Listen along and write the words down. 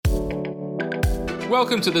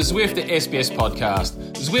Welcome to the Zwift SBS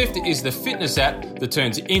podcast. Zwift is the fitness app that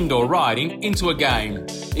turns indoor riding into a game.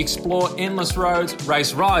 Explore endless roads,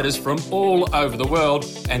 race riders from all over the world,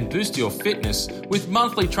 and boost your fitness with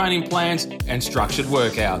monthly training plans and structured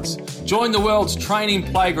workouts. Join the world's training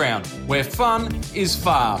playground, where fun is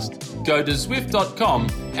fast. Go to Zwift.com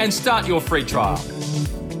and start your free trial.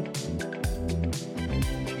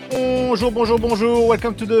 Bonjour.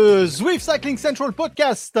 Welcome to the Zwift Cycling Central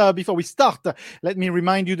Podcast. Before we start, let me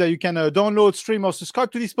remind you that you can download, stream, or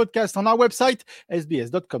subscribe to this podcast on our website,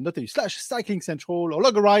 sbs.com.au/cycling central, or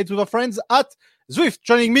log a ride with our friends at Zwift.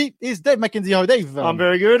 Joining me is Dave McKenzie. How are you, Dave? I'm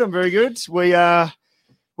very good. We're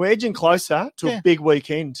edging closer to a big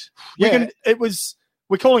weekend.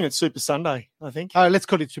 We're calling it Super Sunday, I think. Let's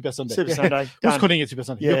call it Super Sunday. Sunday. Who's calling it Super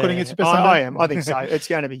Sunday? Yeah. You're calling it Super Sunday? I am. I think so. It's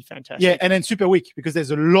going to be fantastic. Yeah, and then Super Week, because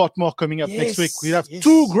there's a lot more coming up next week. We have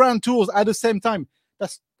two Grand Tours at the same time.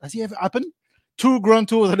 Has it ever happened? Two Grand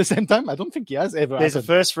Tours at the same time? I don't think it has ever There's happened.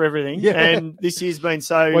 a first for everything. Yeah. And this year's been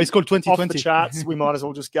so it's called 2020. off the charts, we might as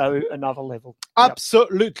well just go another level.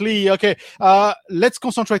 Absolutely. Yep. Okay. Let's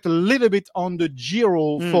concentrate a little bit on the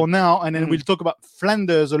Giro for now, and then we'll talk about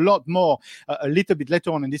Flanders a lot more a little bit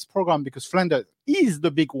later on in this program, because Flanders is the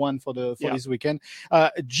big one for this weekend.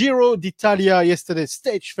 Giro d'Italia yesterday,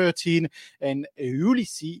 stage 13, and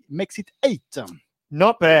Ulissi makes it 8.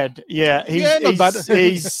 Not bad. Yeah. Not bad.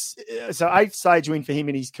 He's so 8th stage win for him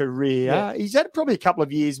in his career. Yeah. He's had probably a couple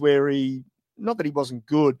of years where not that he wasn't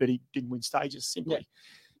good, but he didn't win stages simply. Yeah.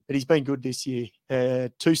 But he's been good this year.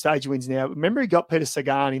 2 stage wins now. Remember, he got Peter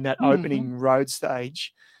Sagan in that opening road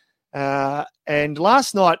stage. And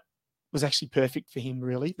last night was actually perfect for him,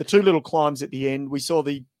 really. The 2 little climbs at the end. We saw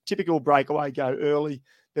the typical breakaway go early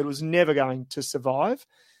that was never going to survive.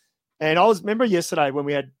 And remember yesterday when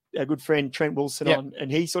we had our good friend Trent Wilson on,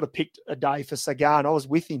 and he sort of picked a day for Sagan. I was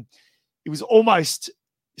with him. It was almost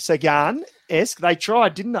Sagan-esque. They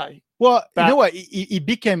tried, didn't they? Well, you know what? It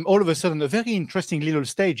became all of a sudden a very interesting little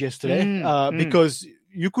stage yesterday because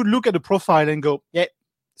you could look at the profile and go,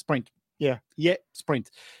 sprint. Yeah,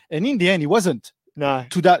 sprint. And in the end, it wasn't. No.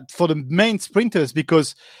 To that for the main sprinters,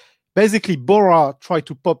 because basically Bora tried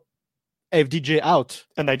to pop FDJ out.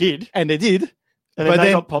 And they did. And then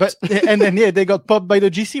they got popped. They got popped by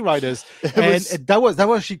the GC riders. That was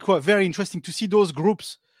actually quite very interesting to see those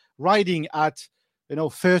groups riding at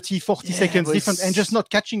 30, 40 seconds different and just not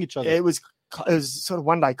catching each other. It was sort of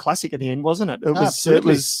one-day classic at the end, wasn't it? It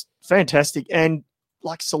was fantastic, and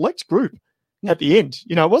like select group at the end.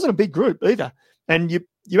 It wasn't a big group either, and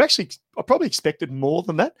you actually I probably expected more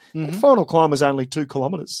than that. The final climb was only 2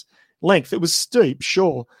 kilometers length. It was steep,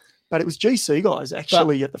 sure, but it was GC guys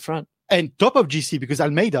actually at the front. And top of GC, because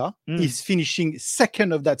Almeida is finishing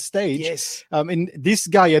second of that stage. Yes. And this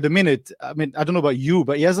guy at the minute, I don't know about you,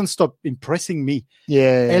 but he hasn't stopped impressing me.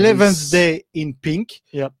 Yeah. 11th day in pink.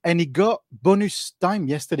 Yep. And he got bonus time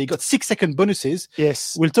yesterday. He got 6-second bonuses.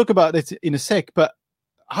 Yes. We'll talk about it in a sec. But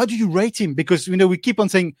how do you rate him? Because, we keep on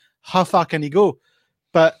saying, how far can he go?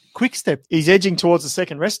 But quick step. He's edging towards the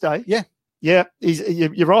second rest day. Yeah. Yeah.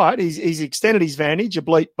 You're right. He's extended his vantage,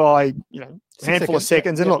 oblique by, a handful of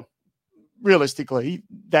seconds. And look, realistically,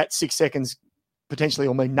 that 6 seconds potentially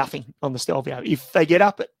will mean nothing on the Stelvio if they get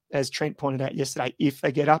up it, as Trent pointed out yesterday, if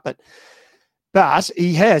they get up it. But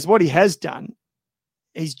what he has done,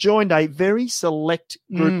 he's joined a very select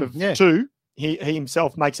group of 2. He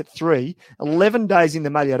himself makes it 3, 11 days in the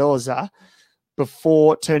Maglia Rosa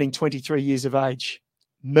before turning 23 years of age.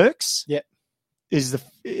 Merckx is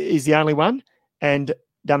the only one, and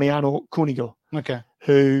Damiano Cunego,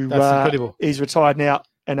 who is retired now,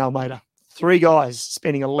 and Almeida. 3 guys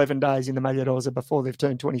spending 11 days in the Maglia Rosa before they've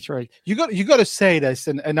turned 23. You got to say this,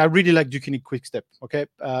 and I really like Ducanic Quickstep. Okay,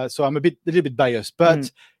 so I'm a little bit biased, but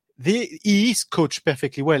he is coached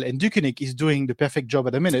perfectly well, and Ducanic is doing the perfect job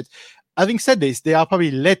at the minute. Having said this, they are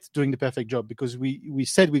probably late doing the perfect job, because we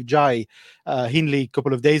said with Jai Hindley a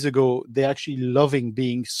couple of days ago, they're actually loving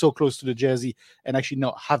being so close to the jersey and actually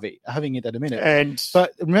not having it at the minute.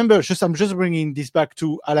 But remember, I'm just bringing this back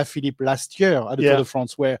to Alaphilippe last year at the Tour de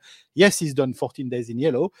France, where yes, he's done 14 days in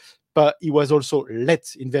yellow, but he was also let,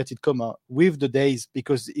 inverted comma, with the days,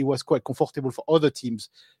 because it was quite comfortable for other teams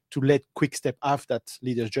to let Quickstep have that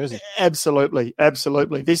leader's jersey. Absolutely.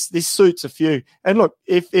 This suits a few. And look,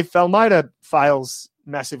 if Almeida fails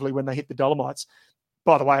massively when they hit the Dolomites,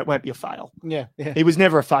 by the way, it won't be a fail. Yeah. He was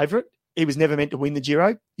never a favourite. He was never meant to win the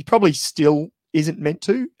Giro. He probably still isn't meant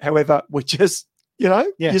to. However, we're just,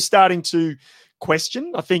 you're starting to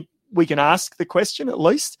question. I think we can ask the question at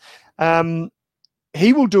least.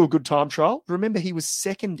 He will do a good time trial. Remember, he was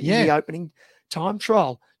second in the opening time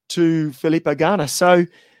trial to Filippo Ganna. So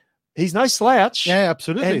He's no slouch. Yeah,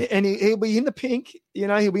 absolutely. And he'll be in the pink.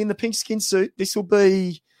 He'll be in the pink skin suit. This will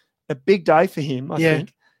be a big day for him, I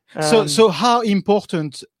think. So how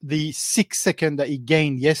important the 6 seconds that he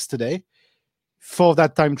gained yesterday for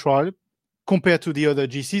that time trial compared to the other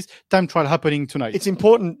GCs, time trial happening tonight? It's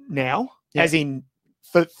important now, as in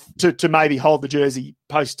to maybe hold the jersey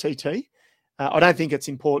post-TT. I don't think it's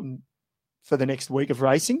important for the next week of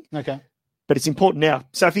racing. Okay. But it's important now.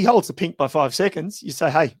 So if he holds the pink by 5 seconds, you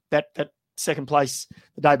say, hey, that second place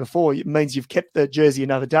the day before, it means you've kept the jersey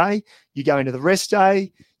another day. You go into the rest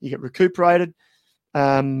day, you get recuperated. They've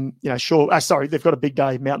got a big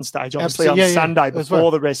day mountain stage, obviously, on Sunday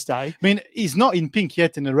before the rest day. I mean, he's not in pink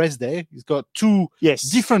yet in the rest day. He's got two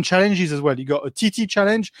different challenges as well. You got a TT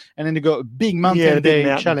challenge, and then you got a big mountain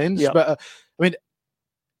day challenge. Yep. But I mean,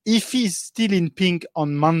 if he's still in pink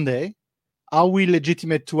on Monday, are we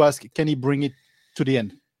legitimate to ask, can he bring it to the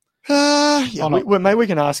end? Maybe we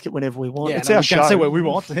can ask it whenever we want. It's our show. We can say what we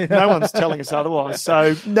want. No one's telling us otherwise.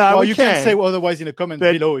 So no, you can say otherwise in the comments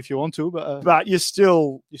below if you want to. But you're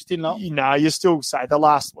still not. You still say the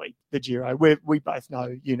last week, the Giro. We both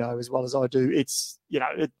know, as well as I do. It's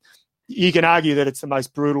you can argue that it's the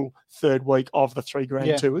most brutal third week of the 3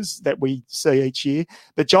 Grand Tours that we see each year.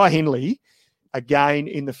 But Jai Hindley, again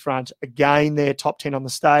in the front, again there, top 10 on the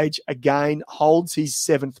stage, again holds his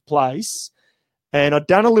 7th place. And I'd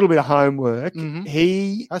done a little bit of homework.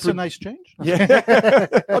 Mm-hmm. That's a nice change. Yeah.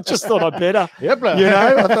 I just thought I'd better. Yep.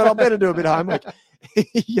 I thought I'd better do a bit of homework.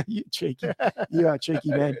 You're cheeky. You are a cheeky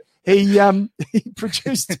man. He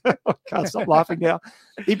produced, I can't stop laughing now.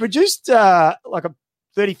 He produced like a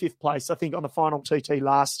 35th place, I think, on the final TT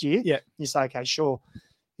last year. Yeah. You say, okay, sure.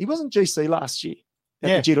 He wasn't GC last year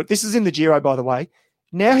at the Giro. This is in the Giro, by the way.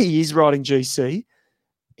 Now he is riding GC.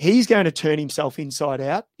 He's going to turn himself inside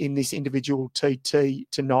out in this individual TT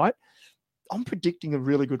tonight. I'm predicting a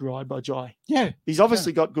really good ride by Jai. Yeah. He's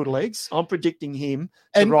obviously got good legs. I'm predicting him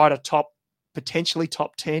to ride potentially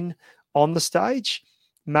top 10 on the stage.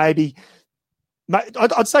 Maybe,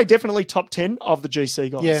 I'd say definitely top 10 of the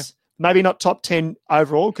GC guys. Yeah. Maybe not top 10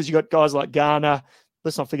 overall, because you got guys like Garner.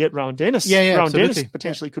 Let's not forget Rowan Dennis. Rowan absolutely. Dennis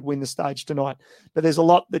potentially could win the stage tonight. But there's a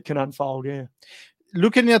lot that can unfold,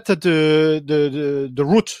 Looking at the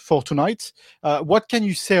route for tonight, what can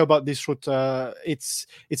you say about this route? It's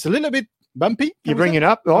a little bit bumpy. You bring it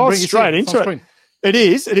up? Oh, straight into it. It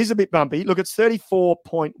is. It is a bit bumpy. Look, it's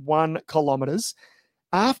 34.1 kilometres.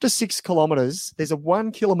 After 6 kilometres, there's a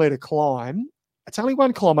 1 kilometre climb. It's only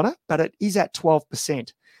 1 kilometre, but it is at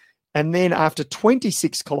 12%. And then after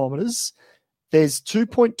 26 kilometres, there's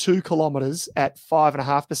 2.2 kilometres at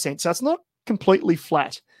 5.5%. So it's not completely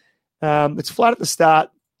flat. It's flat at the start,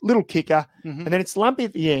 little kicker, and then it's lumpy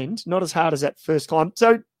at the end, not as hard as that first climb.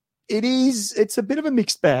 So it's a bit of a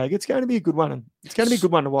mixed bag. It's going to be a good one. And it's going to be a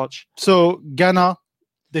good one to watch. So Ghana,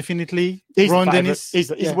 definitely. He's Ron the Dennis. He's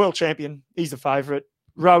the world champion. He's the favourite.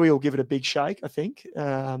 Rowie will give it a big shake, I think.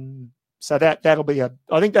 So that'll be I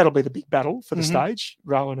think that'll be the big battle for the stage,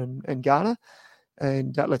 Rowan and Ghana.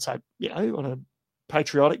 And let's hope, on a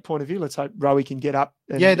patriotic point of view, let's hope Rowie can get up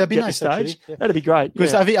and that'd be get nice, the stage. Yeah. That'd be great.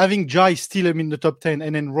 Because having Jai still in the top 10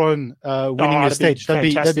 and then Ron winning the stage,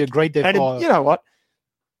 that'd be a great day. And you know what?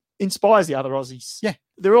 Inspires the other Aussies. Yeah.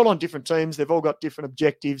 They're all on different teams. They've all got different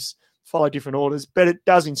objectives, follow different orders, but it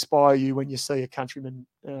does inspire you when you see a countryman,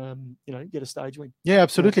 get a stage win. Yeah,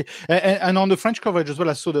 absolutely. Yeah. And on the French coverage as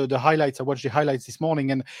well, I saw the highlights. I watched the highlights this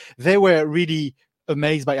morning, and they were really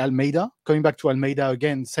amazed by Almeida. Going back to Almeida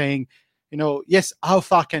again, saying, yes, how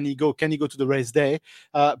far can he go? Can he go to the race day?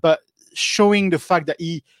 But showing the fact that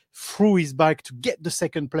he threw his bike to get the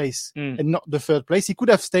second place and not the third place. He could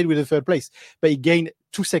have stayed with the third place, but he gained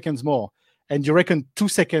 2 seconds more. And you reckon 2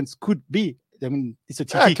 seconds could be, it's a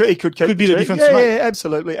TT. It could be the difference. Yeah,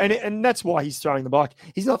 absolutely. And that's why he's throwing the bike.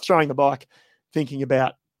 He's not throwing the bike thinking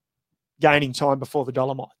about gaining time before the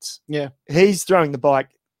Dolomites. Yeah. He's throwing the bike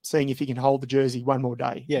seeing if he can hold the jersey one more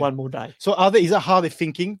day. Yeah. One more day. So is that how they're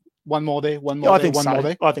thinking? One more day, one more day.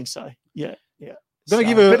 I think so. Yeah.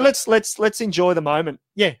 But let's enjoy the moment.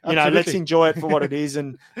 Yeah, absolutely. Let's enjoy it for what it is,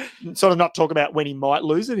 and sort of not talk about when he might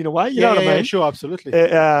lose it in a way. You know what I mean? Yeah, sure, absolutely.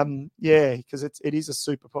 Because it is a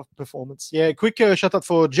super performance. Yeah, quick shout out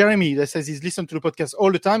for Jeremy that says he's listened to the podcast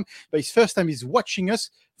all the time, but his first time he's watching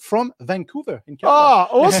us from Vancouver in Canada.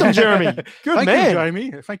 Oh, awesome, Jeremy! Good Thank man, you,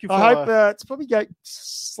 Jeremy. Thank you. I hope it's probably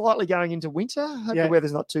slightly going into winter. I hope the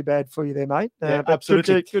weather's not too bad for you there, mate.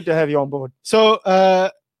 Absolutely. Good to have you on board. So,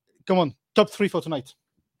 come on. Top 3 for tonight.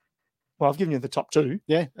 Well, I've given you the top 2.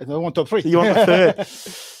 Yeah, I don't want top 3. You want the third.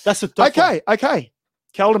 That's the top Okay.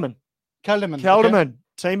 Kelderman. Okay.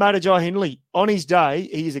 Teammate of Jai Hindley. On his day,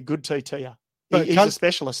 he is a good TTer. But He's a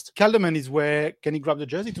specialist. Kelderman is where can he grab the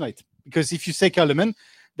jersey tonight? Because if you say Kelderman,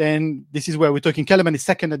 then this is where we're talking. Kelderman is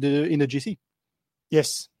second in the GC.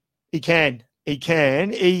 Yes, he can.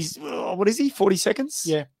 He's, what is he, 40 seconds?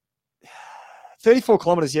 Yeah. 34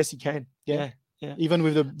 kilometres, yes, he can. Yeah. Even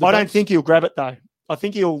with the I don't think he'll grab it, though. I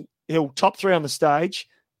think he'll top 3 on the stage,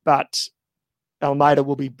 but Almeida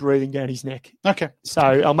will be breathing down his neck. Okay. So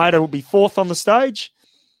Almeida will be 4th on the stage,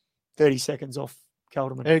 30 seconds off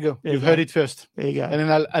Kelderman. There you go. You've heard it first. There you go. And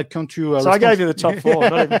then I'll count you. So I gave you the top 4,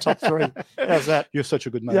 not even top 3. How's that? You're such a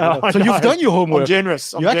good man. Yeah, so you've done your homework. I'm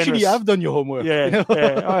generous. You actually have done your homework. Yeah,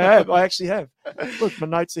 I have. I actually have. Look, my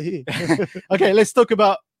notes are here. Okay, let's talk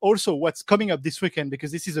about also what's coming up this weekend,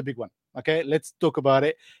 because this is a big one. Okay, let's talk about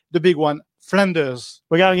it. The big one, Flanders.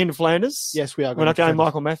 We're going into Flanders? Yes, we are. We're not going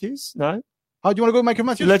Michael Matthews? No? How do you want to go, Michael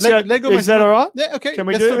Matthews? Let's go. Is that all right? Yeah, okay. Can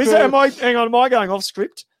we do it? Hang on, am I going off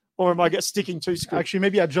script? Or am I sticking to script? Actually,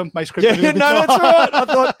 maybe I jumped my script a little bit. No, that's right. I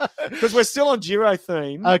thought, because we're still on Giro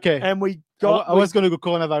theme. Okay. And I was going to go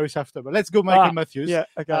coronavirus after, but let's go Michael Matthews. Yeah,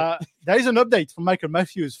 okay. There is an update from Michael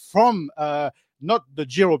Matthews from not the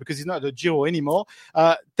Giro, because he's not the Giro anymore.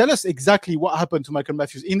 Tell us exactly what happened to Michael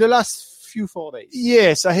Matthews in the last 4 days.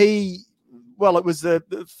 Yeah, so it was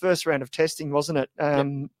the first round of testing, wasn't it?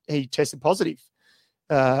 He tested positive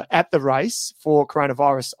at the race for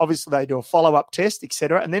coronavirus. Obviously, they do a follow-up test,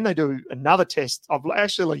 etc., and then they do another test.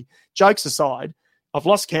 Jokes aside, I've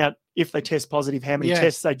lost count if they test positive, how many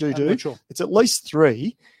tests they do. Sure. It's at least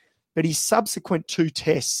 3, but his subsequent 2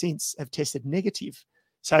 tests since have tested negative.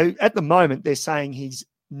 So at the moment, they're saying he's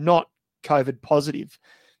not COVID positive.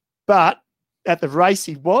 But at the race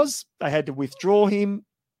they had to withdraw him.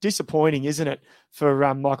 Disappointing, isn't it,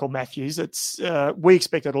 for Michael Matthews? We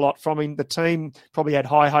expected a lot from him. The team probably had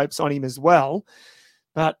high hopes on him as well,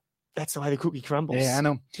 but that's the way the cookie crumbles. Yeah, I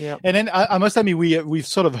know. Yeah, and then I must admit, we've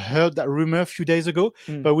sort of heard that rumor a few days ago,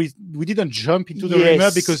 but we didn't jump into the rumor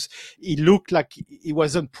because it looked like it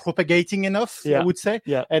wasn't propagating enough. I would say.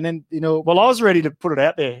 Yeah, and then well, I was ready to put it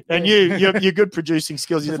out there, and your good producing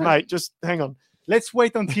skills. You said, mate, just hang on. Let's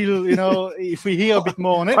wait until, if we hear a bit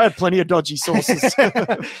more on it. I had plenty of dodgy sources.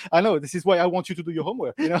 I know. This is why I want you to do your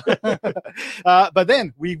homework, But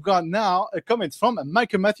then we've got now a comment from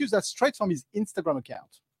Michael Matthews that's straight from his Instagram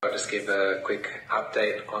account. I'll just give a quick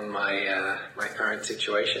update on my my current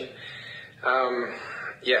situation. So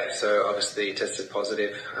obviously tested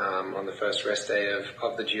positive on the first rest day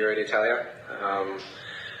of the Giro d'Italia.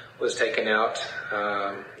 Was taken out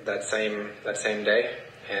that same day,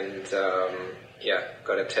 and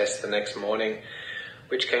got a test the next morning,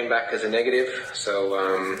 which came back as a negative.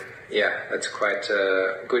 So that's quite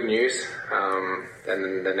good news.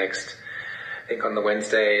 Then the next, I think on the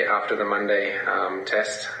Wednesday after the Monday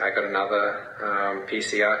test, I got another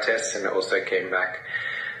PCR test, and it also came back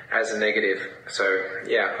as a negative. So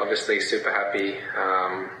obviously super happy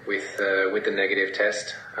with the negative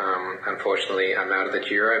test. Unfortunately, I'm out of the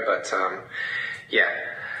Giro, but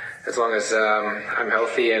as long as I'm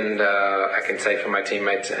healthy and I can say for my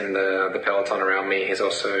teammates and the peloton around me is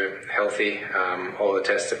also healthy, all the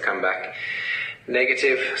tests have come back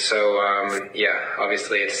negative. So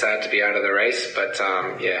obviously it's sad to be out of the race, but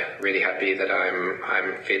really happy that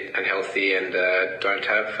I'm fit and healthy and don't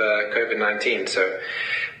have COVID-19. So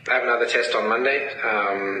I have another test on Monday,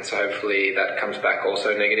 so hopefully that comes back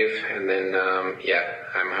also negative, and then I'm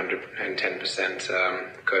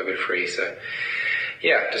 110% COVID free. So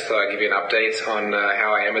just thought I'd give you an update on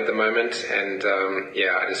how I am at the moment, and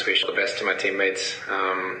I just wish all the best to my teammates.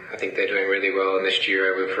 I think they're doing really well in this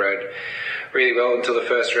Giro. We've rode really well until the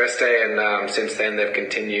first rest day, and since then they've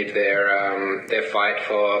continued their fight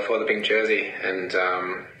for the pink jersey, and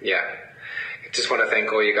just want to thank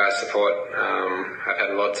all you guys' support. I've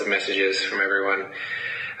had lots of messages from everyone.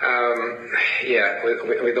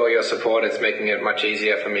 With all your support, it's making it much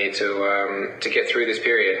easier for me to get through this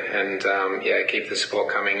period, and keep the support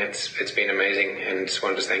coming. It's been amazing, and just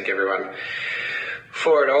wanted to thank everyone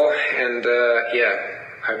for it all. And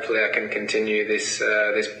hopefully I can continue this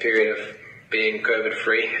period of being COVID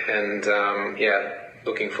free, and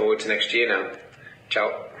looking forward to next year now.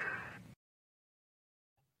 Ciao.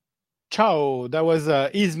 Ciao. That was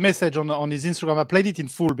his message on his Instagram. I played it in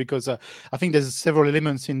full because I think there's several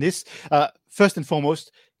elements in this. First and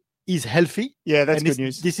foremost, he's healthy. Yeah, that's good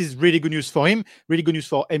news. This is really good news for him. Really good news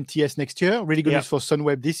for MTS next year. Really good news for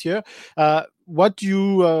Sunweb this year. What do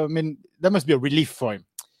you that must be a relief for him.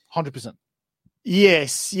 100%.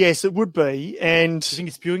 Yes, it would be. And you think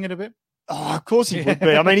he's spewing it a bit? Oh, of course he would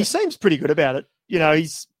be. I mean, he seems pretty good about it. I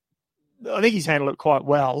think he's handled it quite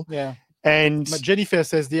well. Yeah. And But Jennifer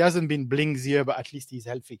says he hasn't been blings here, but at least he's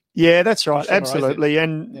healthy. yeah, that's right. Summarize Absolutely.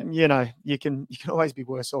 And, you can always be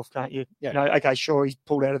worse off, can't you? Yeah. You know, okay, sure, he's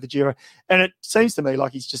pulled out of the Giro. And it seems to me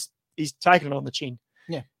like he's taken it on the chin.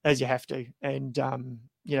 Yeah. As you have to. And,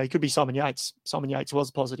 he could be Simon Yates. Simon Yates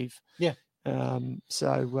was positive. Yeah.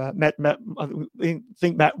 Matt, I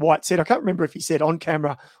think Matt White said, I can't remember if he said on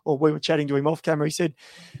camera or we were chatting to him off camera. He said,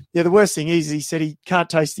 yeah, the worst thing is he said he can't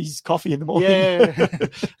taste his coffee in the morning. Yeah.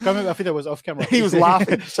 I think that was off camera. He was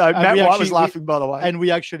laughing. So Matt White was laughing, by the way. And we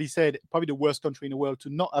actually said probably the worst country in the world to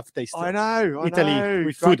not have tasted. I know. Italy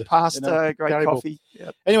with great food. pasta, great terrible. coffee.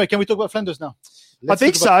 Yep. Anyway, can we talk about Flanders now? I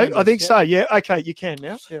think so. Yeah. Okay, you can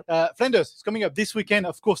now. Yeah. Flanders is coming up this weekend.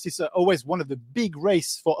 Of course, it's always one of the big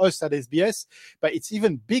races for us at SBS, but it's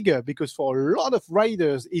even bigger because for a lot of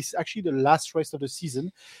riders, it's actually the last race of the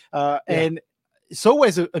season. And it's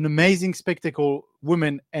always an amazing spectacle,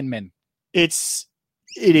 women and men. It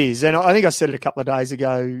is. And I think I said it a couple of days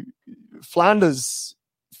ago. Flanders,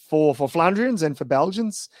 for Flandrians and for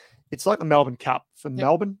Belgians, it's like the Melbourne Cup for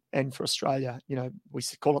Melbourne and for Australia. You know, we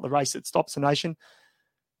call it the race that stops the nation.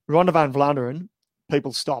 Ronde van Vlaanderen,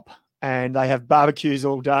 people stop and they have barbecues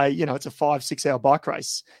all day. You know, it's a 5-6 hour bike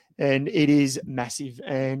race and it is massive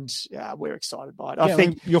and we're excited by it. I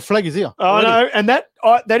think your flag is here. I know. And that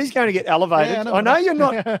is going to get elevated. Yeah, I know you're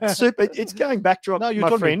not super. It's going backdrop,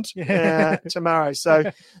 my friend, tomorrow. So,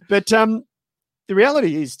 but the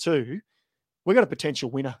reality is too, we've got a potential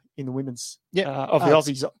winner in the women's of the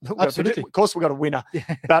Aussies. Absolutely. Of course, we've got a winner,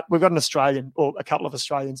 but we've got an Australian or a couple of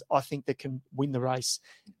Australians, I think, that can win the race.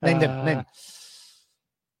 Name them.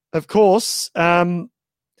 Of course. We're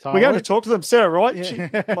going to talk to them. Sarah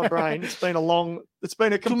Wright, my brain. It's been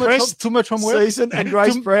a compressed too much homework season. And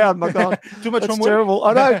Grace Brown, my God. Too much homework. Terrible.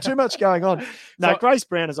 I know, too much going on. No, Grace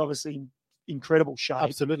Brown is obviously in incredible shape.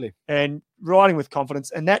 Absolutely. And riding with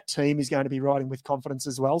confidence. And that team is going to be riding with confidence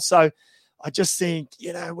as well. So, I just think,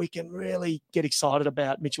 we can really get excited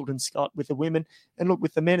about Mitchelton Scott with the women and look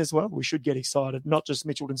with the men as well. We should get excited, not just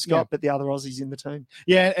Mitchelton Scott, but the other Aussies in the team.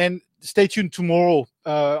 Yeah. And stay tuned tomorrow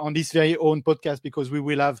on this very own podcast because we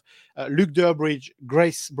will have Luke Durbridge,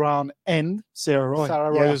 Grace Brown and Sarah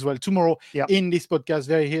Roy as well tomorrow in this podcast.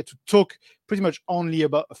 Very here to talk pretty much only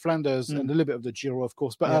about Flanders and a little bit of the Giro, of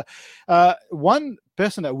course. But one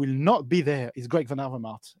person that will not be there is Greg Van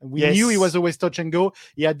Avermaet. We knew he was always touch and go.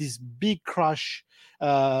 He had this big crash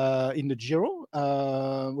in the Giro.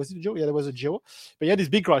 Was it the Giro? Yeah, there was a Giro. But he had this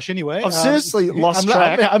big crash anyway. I've seriously lost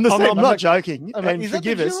track. I'm not joking. And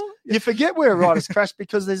forgive us. You forget where a rider's crashed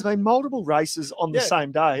because there's been multiple races on the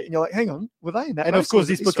same day. And you're like, hang on, were they in that race? And of course,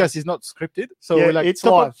 this podcast is not scripted. So we're like, it's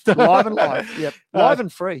live. Live and live. Yep. Live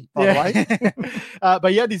and free, by the way.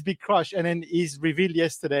 But he had this big crash. And then he's revealed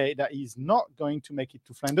yesterday that he's not going to make it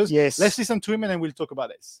to Flanders. Yes. Let's listen to him and then we'll talk about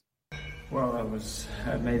this. Well,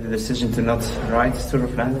 I made the decision to not ride Tour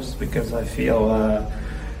of Flanders because I feel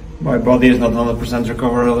my body is not 100%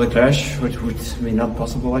 recovered of the crash, which would be not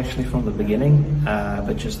possible actually from the beginning.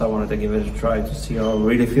 But just I wanted to give it a try to see how I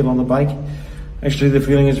really feel on the bike. Actually, the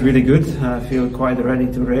feeling is really good. I feel quite ready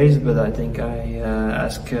to race, but I think I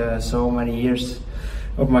ask so many years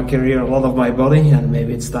of my career, a lot of my body, and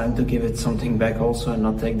maybe it's time to give it something back also and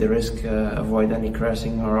not take the risk, avoid any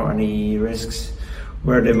crashing or any risks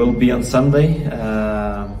where they will be on Sunday.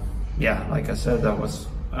 Like I said,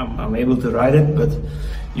 I'm able to ride it, but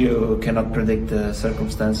you cannot predict the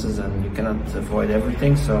circumstances and you cannot avoid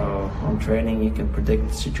everything. So on training you can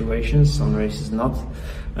predict situations, on races not.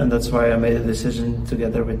 And that's why I made a decision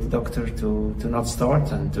together with the doctor to not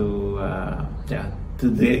start and to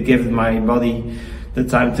give my body the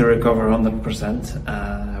time to recover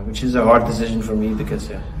 100%, which is a hard decision for me because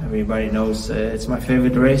everybody knows it's my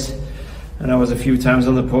favorite race. And I was a few times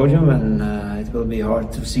on the podium, and it will be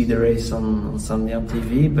hard to see the race on Sunday on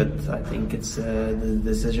TV, but I think it's the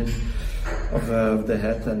decision of the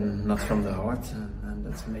head and not from the heart, and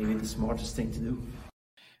that's maybe the smartest thing to do.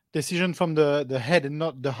 Decision from the head and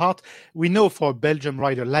not the heart. We know for a Belgian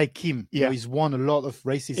rider like him, he's won a lot of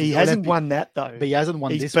races. He hasn't won that, though. But he hasn't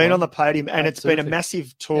won this one. He's been on the podium, and it's been a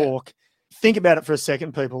massive talk. Yeah. Think about it for a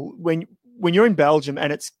second, people. When you're in Belgium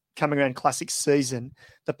and it's coming around classic season,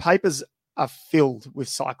 the papers are filled with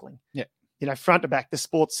cycling. Yeah. Front to back, the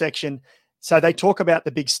sports section. So they talk about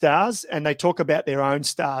the big stars and they talk about their own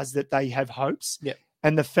stars that they have hopes. Yeah.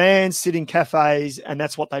 And the fans sit in cafes and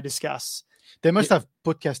that's what they discuss. They must have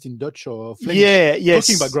podcast in Dutch or Flemish.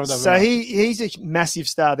 Talking about Grand So he's a massive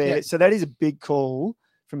star there. Yeah. So that is a big call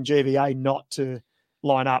from GVA not to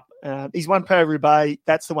line up. He's won Paris-Roubaix.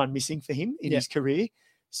 That's the one missing for him in his career.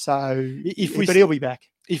 So, but he'll be back.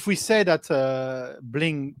 if we say that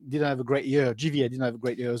Bling didn't have a great year, GVA didn't have a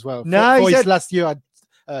great year as well. No, for his last year at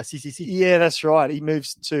CCC. Yeah, that's right. He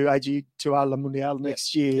moves to AG2A La Mondiale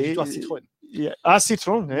next year. Citroën. Yeah,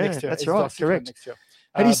 Citroën. Yeah, Next year. that's It's right. Citroën Correct. next year.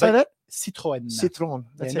 How do you say that? Citroën. Citroën.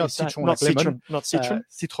 That's not Citron, not Citron. Not Citron.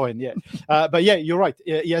 Citroën. Yeah. But yeah, you're right.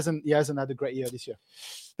 He hasn't had a great year this year.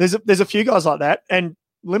 There's a few guys like that, and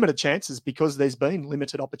limited chances because there's been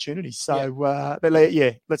limited opportunities. So, but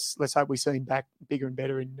let's hope we see him back bigger and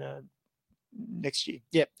better in next year.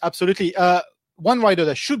 Yeah, absolutely. One rider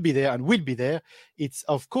that should be there and will be there, it's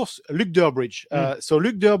of course Luke Durbridge. So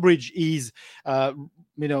Luke Durbridge is,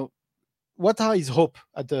 what are his hope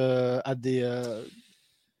at the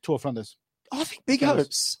Tour of Flanders? I think big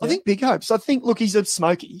hopes. Yeah. I think look, he's a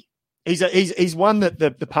smoky. He's one that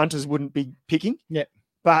the punters wouldn't be picking. Yeah.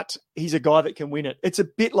 But he's a guy that can win it. It's a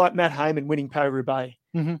bit like Matt Hayman winning Paris-Roubaix.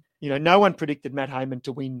 Mm-hmm. No one predicted Matt Hayman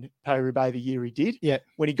to win Paris-Roubaix the year he did. Yeah.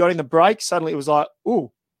 When he got in the break, suddenly it was like,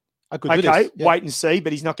 okay, wait and see,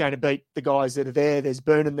 but he's not going to beat the guys that are there. There's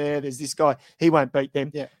Burnham there. There's this guy. He won't beat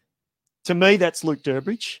them. Yeah. To me, that's Luke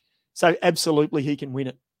Durbridge. So absolutely he can win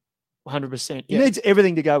it 100%. He Yeah. needs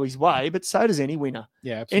everything to go his way, but so does any winner.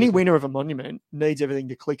 Yeah, absolutely. Any winner of a monument needs everything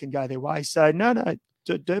to click and go their way. So no,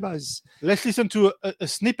 Durbo's. Let's listen to a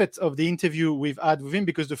snippet of the interview we've had with him,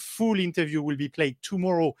 because the full interview will be played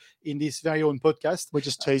tomorrow in this very own podcast. We're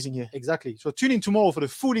just teasing you. Exactly. So tune in tomorrow for the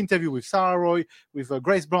full interview with Sarah Roy, with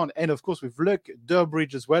Grace Brown, and of course with Luke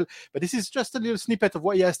Durbridge as well. But this is just a little snippet of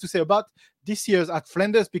what he has to say about this year's at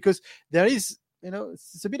Flanders, because there is,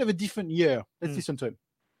 it's a bit of a different year. Let's listen to him.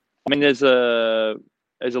 I mean, there's a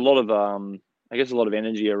lot of a lot of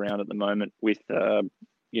energy around at the moment with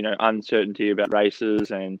uncertainty about races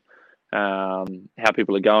and how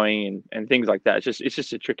people are going and things like that. It's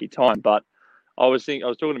just a tricky time. But I was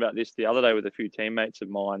talking about this the other day with a few teammates of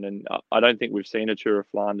mine, and I don't think we've seen a Tour of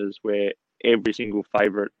Flanders where every single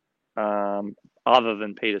favourite, other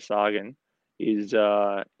than Peter Sagan, is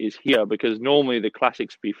here, because normally the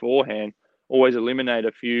classics beforehand always eliminate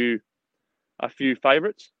a few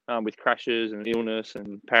favourites with crashes and illness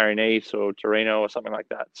and Paris-Nice or Torino or something like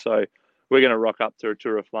that. So we're going to rock up to a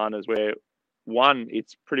Tour of Flanders where, one,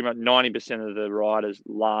 it's pretty much 90% of the riders'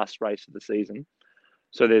 last race of the season.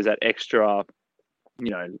 So there's that extra,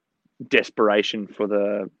 desperation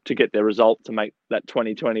to get their result to make that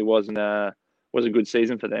 2020 was a good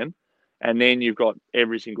season for them. And then you've got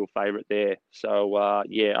every single favourite there. So, I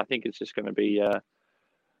think it's just going to be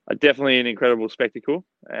definitely an incredible spectacle.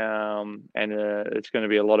 And it's going to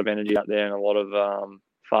be a lot of energy out there and a lot of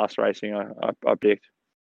fast racing, I predict.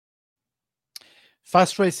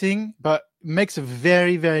 Fast racing, but makes a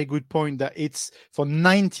very, very good point that it's for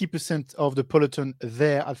 90% of the peloton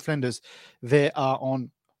there at Flanders, they are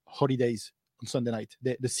on holidays on Sunday night.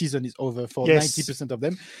 The season is over for 90% of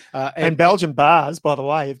them. And Belgian bars, by the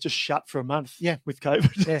way, have just shut for a month with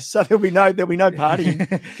COVID. Yeah. So there'll be no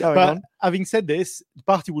partying going on. Having said this, the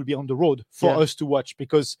party will be on the road for us to watch,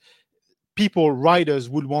 because riders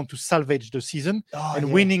would want to salvage the season,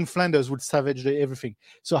 winning Flanders would salvage everything.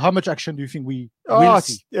 So how much action do you think we will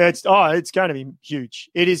see? It's going to be huge.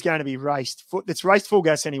 It is going to be raced. It's raced full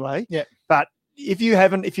gas anyway. Yeah. But if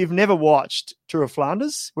you've never watched Tour of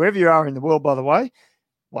Flanders, wherever you are in the world, by the way,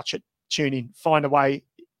 watch it, tune in, find a way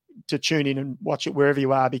to tune in and watch it wherever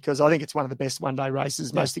you are, because I think it's one of the best one-day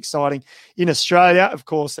races, most exciting in Australia, of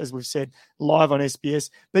course, as we've said, live on SBS.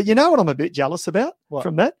 But you know what I'm a bit jealous about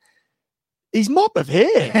from that? His mop of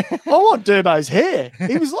hair. I want Durbo's hair.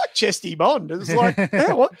 He was like Chesty Bond. It was like,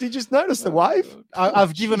 what? Did you just notice the wave?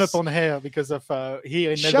 I've given up on hair because of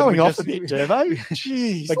here in Melbourne. Showing off a bit, Durbo.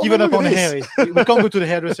 Jeez. I've given up on hair. We can't go to the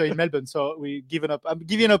hairdresser in Melbourne, so we've given up. I'm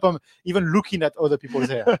giving up on even looking at other people's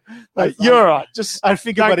hair. You're all right. Just I'll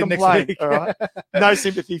think about it next week. All right. No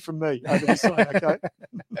sympathy from me over this side, okay?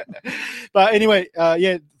 But anyway,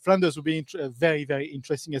 Flanders will be very, very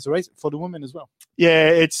interesting as a race for the women as well.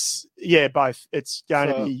 Yeah, both. It's going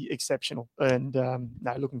to be exceptional, and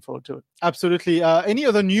looking forward to it. Absolutely. Any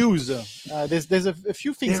other news? There's a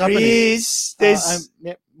few things happening.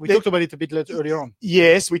 We talked about it a bit earlier on.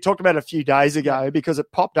 Yes, we talked about it a few days ago because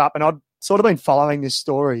it popped up, and I'd sort of been following this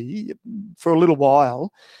story for a little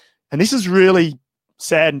while, and this is really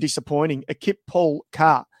sad and disappointing. Equipe Paul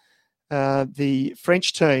Car, the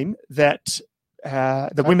French team that.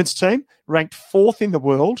 The women's team ranked 4th in the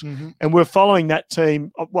world, and we're following that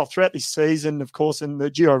team throughout this season. Of course, in the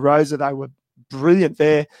Giro Rosa, they were brilliant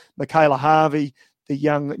there. Michaela Harvey, the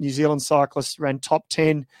young New Zealand cyclist, ran top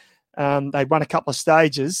 10. They won a couple of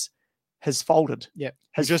stages, has folded. Yeah,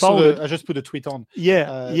 I just put a tweet on.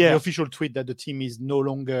 The official tweet that the team is no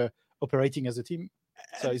longer operating as a team.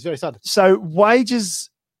 So it's very sad. So wages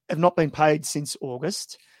have not been paid since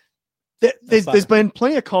August. There's been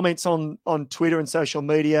plenty of comments on Twitter and social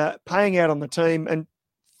media paying out on the team, and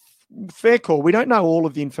fair call. We don't know all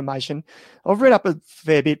of the information. I've read up a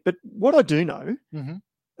fair bit, but what I do know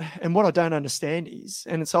and what I don't understand is,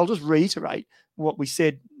 and so I'll just reiterate what we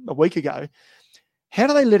said a week ago, how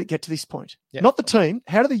do they let it get to this point? Yeah. Not the team.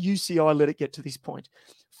 How do the UCI let it get to this point?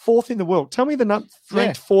 4th in the world. Tell me the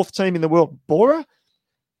ranked 4th team in the world. Bora?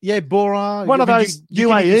 Yeah, Bora. One of those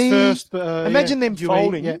UAE. First, but, imagine them UAE,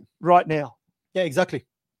 folding right now. Yeah, exactly.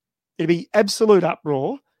 It'd be absolute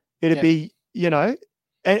uproar. It'd be,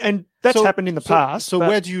 and that's happened in the past. So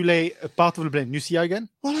where do you lay a part of the blame? UCI again?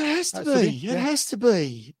 Well, it has to be. It has to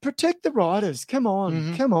be. Protect the riders. Come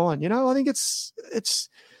on. Come on. I think it's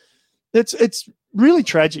really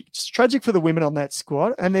tragic. It's tragic for the women on that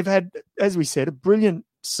squad. And they've had, as we said, a brilliant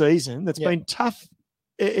season that's been tough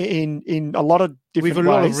in a lot of different ways. With a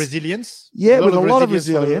lot of resilience. Yeah, with a lot of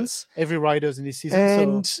resilience. Every rider's in this season.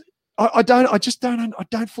 And I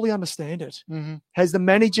don't fully understand it. Has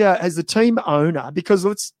the team owner, because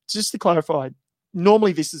let's just to clarify,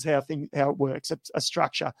 normally this is how it works, a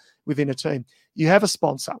structure within a team. You have a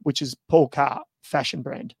sponsor, which is Paul Carr, fashion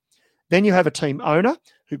brand. Then you have a team owner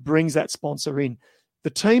who brings that sponsor in.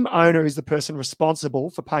 The team owner is the person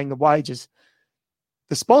responsible for paying the wages.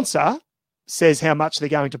 The sponsor says how much they're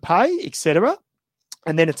going to pay, etc.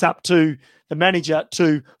 And then it's up to the manager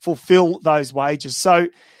to fulfill those wages. So,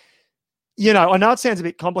 I know it sounds a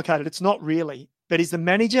bit complicated. It's not really. But is the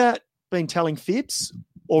manager been telling fibs,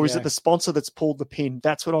 or is it the sponsor that's pulled the pin?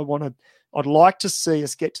 That's what I'd like to see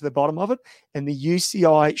us get to the bottom of it. And the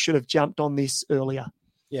UCI should have jumped on this earlier.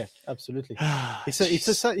 Yeah, absolutely. It's a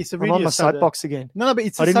really I'm on my soapbox again. No, but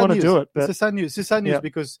I didn't want to do it. But it's a sad news. It's a sad news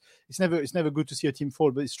because it's never good to see a team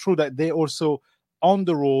fall. But it's true that they also on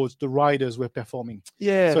the roads, the riders were performing.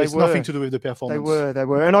 Yeah, so it's nothing to do with the performance. They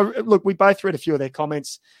were. And we both read a few of their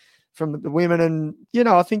comments from the women, and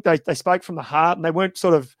I think they spoke from the heart, and they weren't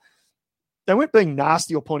being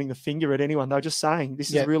nasty or pointing the finger at anyone. They were just saying this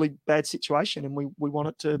is a really bad situation, and we want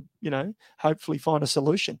it to, hopefully find a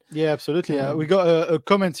solution. Yeah, absolutely. We got a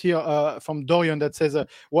comment here from Dorian that says,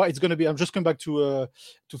 what it's going to be. I'm just going back to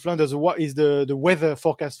Flanders. What is the weather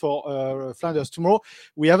forecast for Flanders tomorrow?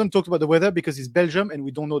 We haven't talked about the weather because it's Belgium, and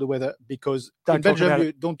we don't know the weather because in Belgium,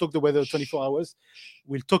 you don't talk the weather 24 hours.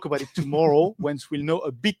 We'll talk about it tomorrow once we'll know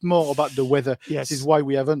a bit more about the weather. Yes. This is why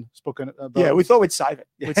we haven't spoken about it. Yeah, we thought we'd save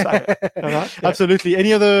it. All right? Absolutely.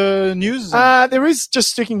 Any other news? There is, just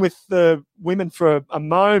sticking with the women for a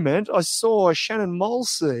moment. I saw Shannon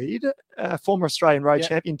Molseed, former Australian road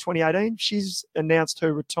champion 2018. She's announced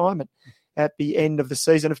her retirement at the end of the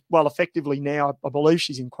season. Well, effectively now, I believe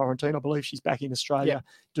she's in quarantine. I believe she's back in Australia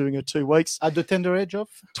doing her 2 weeks. At the tender age of?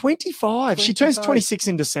 25. She turns 26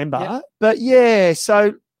 in December. But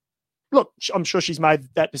so look, I'm sure she's made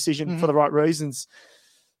that decision for the right reasons.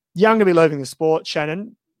 Young to be leaving the sport,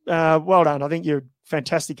 Shannon. Well done. I think you're a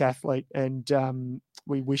fantastic athlete, and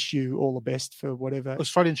we wish you all the best for whatever.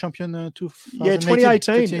 Australian champion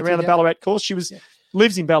 2018 around the Ballarat course. She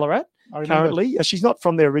lives in Ballarat currently. She's not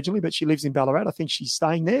from there originally, but she lives in Ballarat. I think she's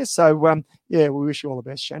staying there. So, we wish you all the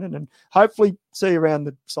best, Shannon, and hopefully see you around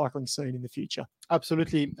the cycling scene in the future.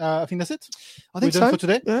 Absolutely. I think that's it. I think we're done for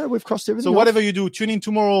today. Yeah, we've crossed everything. So whatever you do, tune in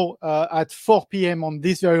tomorrow at 4 p.m. on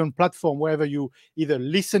this very own platform, wherever you either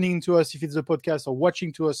listening to us, if it's a podcast, or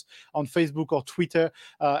watching to us on Facebook or Twitter.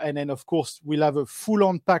 And then, of course, we'll have a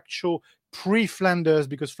full-on packed show pre-Flanders,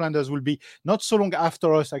 because Flanders will be not so long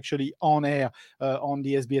after us actually on air on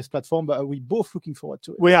the SBS platform. But we're both looking forward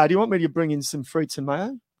to it. We are. Do you want me to bring in some frites and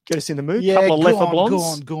mayo? Get us in the mood. Yeah, couple of leffe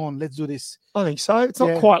blondes. Go on. Let's do this. I think so. It's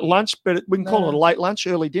not quite lunch, but we can call it a late lunch,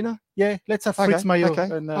 early dinner. Yeah, let's have frites mayo. Okay.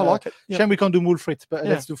 And, I like it. Shame we can't do moule frites, but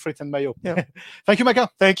let's do frites and mayo. Yeah. Thank you, Maka.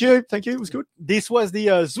 Thank you. It was good. This was the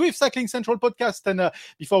Zwift Cycling Central podcast. And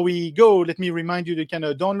before we go, let me remind you that you can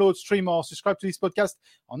download, stream, or subscribe to this podcast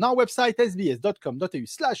on our website,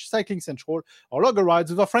 sbs.com.au/cyclingcentral, or log a ride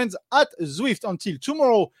with our friends at Zwift. Until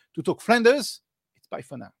tomorrow to talk Flanders, it's bye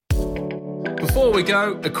for now. Before we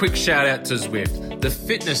go, a quick shout out to Zwift, the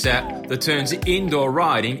fitness app that turns indoor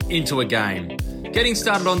riding into a game. Getting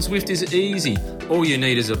started on Zwift is easy. All you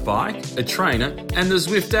need is a bike, a trainer, and the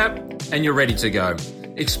Zwift app, and you're ready to go.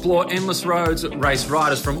 Explore endless roads, race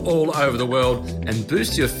riders from all over the world, and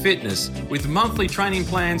boost your fitness with monthly training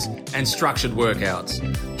plans and structured workouts.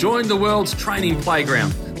 Join the world's training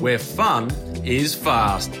playground, where fun is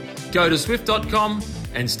fast. Go to Zwift.com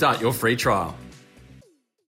and start your free trial.